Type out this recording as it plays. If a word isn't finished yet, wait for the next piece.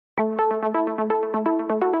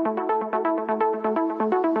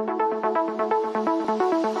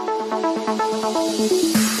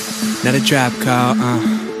Not a trap call,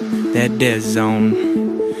 that dead zone.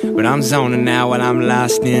 But I'm zoning out while I'm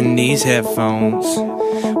lost in these headphones.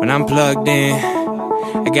 When I'm plugged in,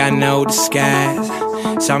 I got no disguise.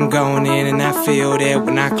 So I'm going in and I feel that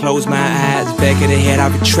when I close my eyes. Back of the head I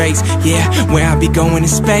retrace, yeah, where I be going in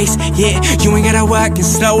space. Yeah, you ain't gotta walk in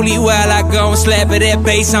slowly while I go and slap at that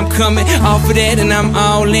bass. I'm coming off of that and I'm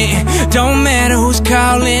all in. Don't matter who's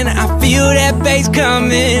calling, I feel that bass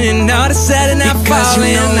coming. And all of a sudden I'm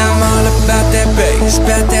falling. You know I'm all about that bass,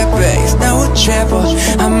 no trouble.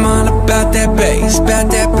 I'm all about that bass,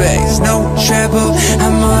 no trouble.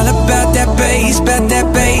 I'm all about that bass,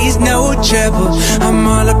 no trouble. I'm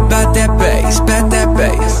all about that bass,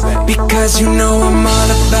 because you know I'm all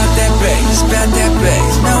about that bass,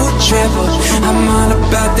 no trouble. I'm all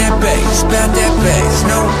about that bass,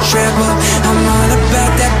 no trouble. I'm all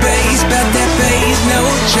about that bass, no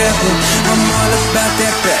trouble. I'm all about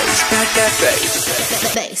that bass.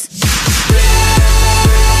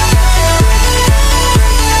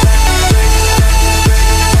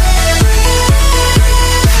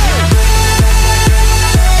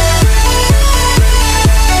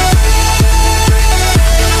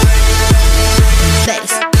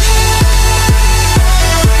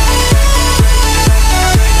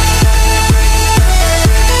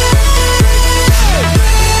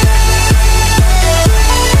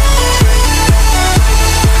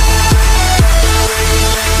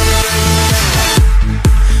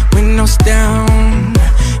 Down,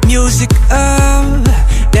 music up,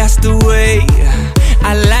 that's the way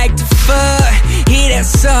I like to fuck. Hear that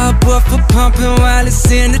subwoofer pumping while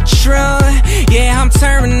it's in the trunk. Yeah, I'm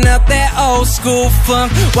turning up that old school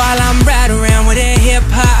funk while I'm riding around with that hip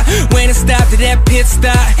hop. When it stopped at that pit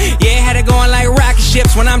stop, yeah, had it going like rocket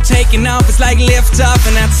ships. When I'm taking off, it's like lift off.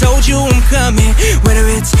 And I told you I'm coming, whether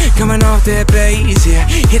it's coming off that bass, yeah,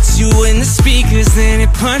 hits you in the speakers, then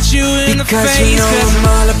it punch you in the face. Because you know I'm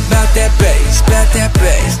all about that bass,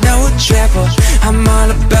 no trouble. I'm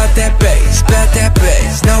all about that bass,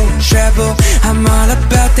 no trouble. I'm all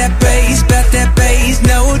about that bass,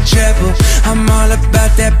 no trouble. I'm all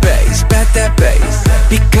about that bass,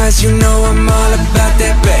 because you know I'm all about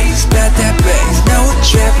that bass, no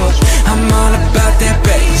trouble. I'm all about that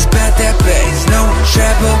bass, no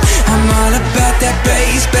trouble. I'm all about that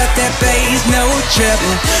bass, no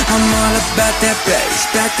trouble. I'm all about that bass,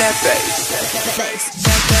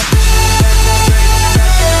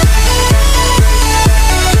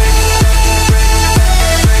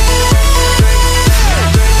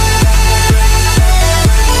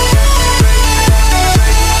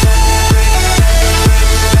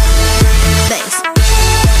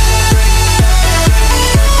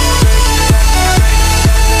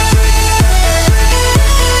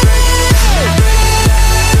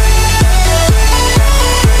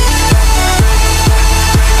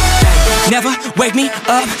 Never wake me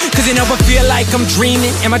up, cause you never feel like I'm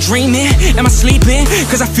dreaming. Am I dreaming? Am I sleeping?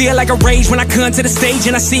 Cause I feel like a rage when I come to the stage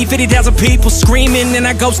and I see 50,000 people screaming. And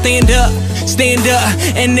I go stand up,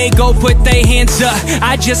 and they go put their hands up.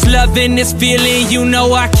 I just loving this feeling, you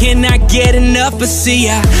know I cannot get enough. But see,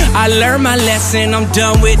 I learned my lesson, I'm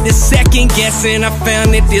done with the second guessing. I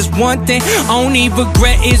found that there's one thing, only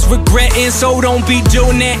regret is regretting. So don't be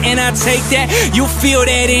doing that, and I take that. You'll feel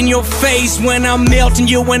that in your face when I'm melting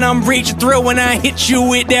you, when I'm reaching through, when I hit you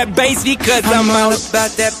with that bass. Because I'm all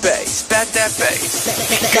about that bass,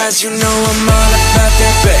 because you know I'm all about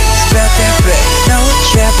that bass, no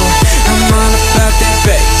trouble. I'm all about that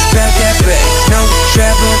bass, no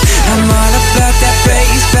trouble. I'm all about that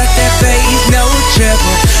bass, no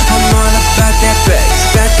trouble. I'm all about that bass,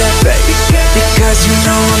 because you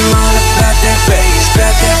know I'm all about that bass,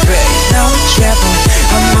 no trouble.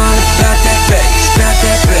 I'm all about that bass,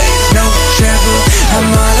 no trouble.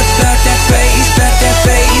 I'm all about that bass,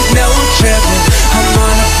 no trouble. I'm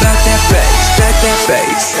all about that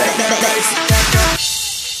bass,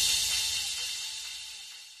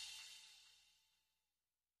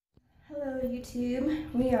 Hello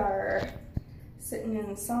YouTube, we are sitting in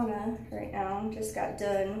the sauna right now. Just got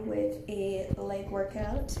done with a leg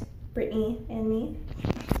workout, Brittany and me,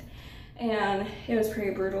 and it was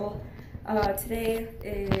pretty brutal. Today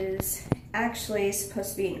is actually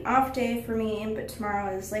supposed to be an off day for me, but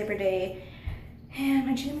tomorrow is Labor Day and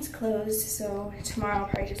my gym is closed, so tomorrow I'll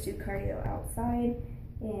probably just do cardio outside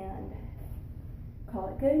and call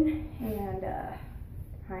it good. And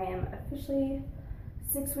I am officially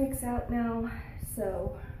 6 weeks out now,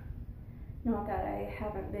 so not that I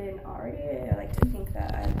haven't been already. I like to think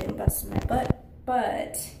that I've been busting my butt,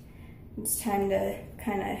 but it's time to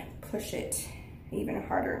kind of push it even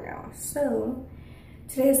harder now. So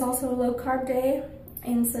today is also a low carb day.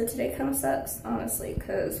 And so today kind of sucks, honestly,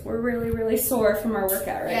 because we're really sore from our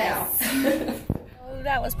workout right now.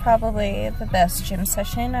 That was probably the best gym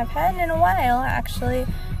session I've had in a while, actually.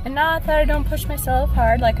 And not that I don't push myself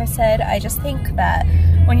hard, like I said, I just think that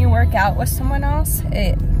when you work out with someone else,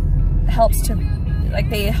 it helps to, like,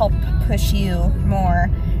 they help push you more.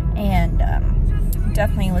 And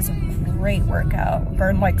definitely was a great workout.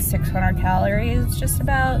 Burned like 600 calories, just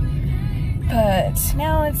about. But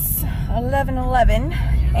now it's 11:11,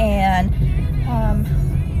 and I'm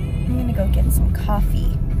gonna go get some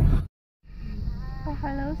coffee. Oh,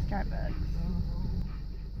 hello, Starbucks.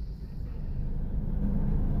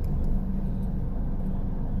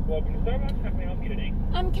 Welcome to Starbucks. How can I help you today?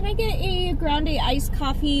 Can I get a grande iced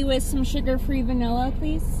coffee with some sugar-free vanilla,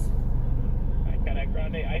 please? I got a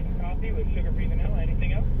grande iced coffee with sugar-free vanilla.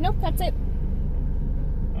 Anything else? Nope, that's it.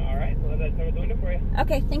 All right, well, that's over the window for you.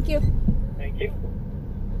 Okay, thank you. Thank you.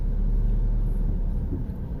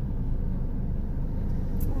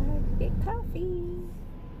 Get coffee.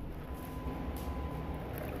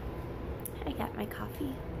 I got my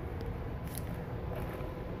coffee.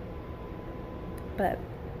 But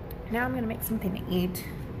now I'm gonna make something to eat.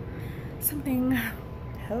 Something,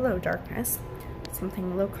 hello darkness,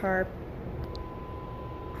 something low carb.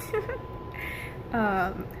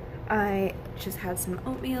 I just had some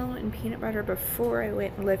oatmeal and peanut butter before I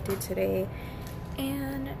went and lifted today,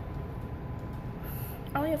 and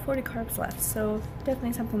I only have 40 carbs left, so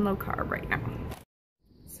definitely something low carb right now.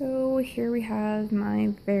 So here we have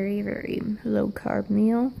my very low carb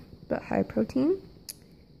meal, but high protein.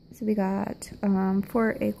 So we got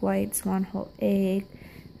 4 egg whites, 1 whole egg,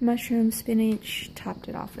 mushroom, spinach, topped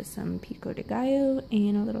it off with some pico de gallo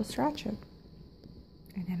and a little sriracha,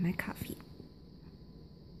 and then my coffee.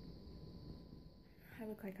 I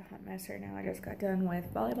look like a hot mess right now. I just got done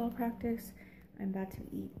with volleyball practice. I'm about to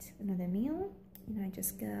eat another meal, and I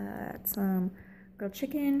just got some grilled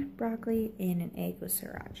chicken, broccoli, and an egg with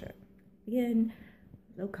sriracha. Again,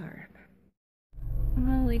 low carb.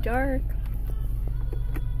 Really dark.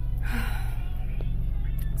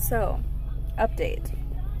 So, update.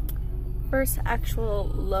 First actual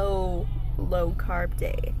low carb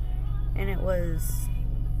day, and it was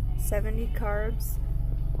 70 carbs,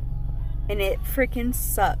 and it freaking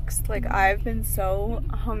sucks. Like, I've been so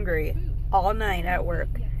hungry all night at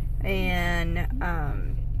work, and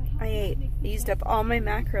I used up all my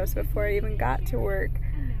macros before I even got to work,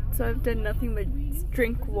 so I've done nothing but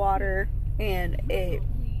drink water, and it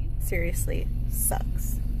seriously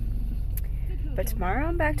sucks. But tomorrow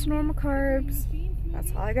I'm back to normal carbs.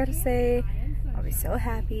 That's all I gotta say. I'll be so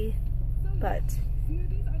happy. But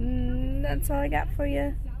that's all I got for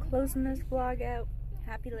you. Closing this vlog out.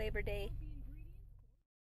 Happy Labor Day.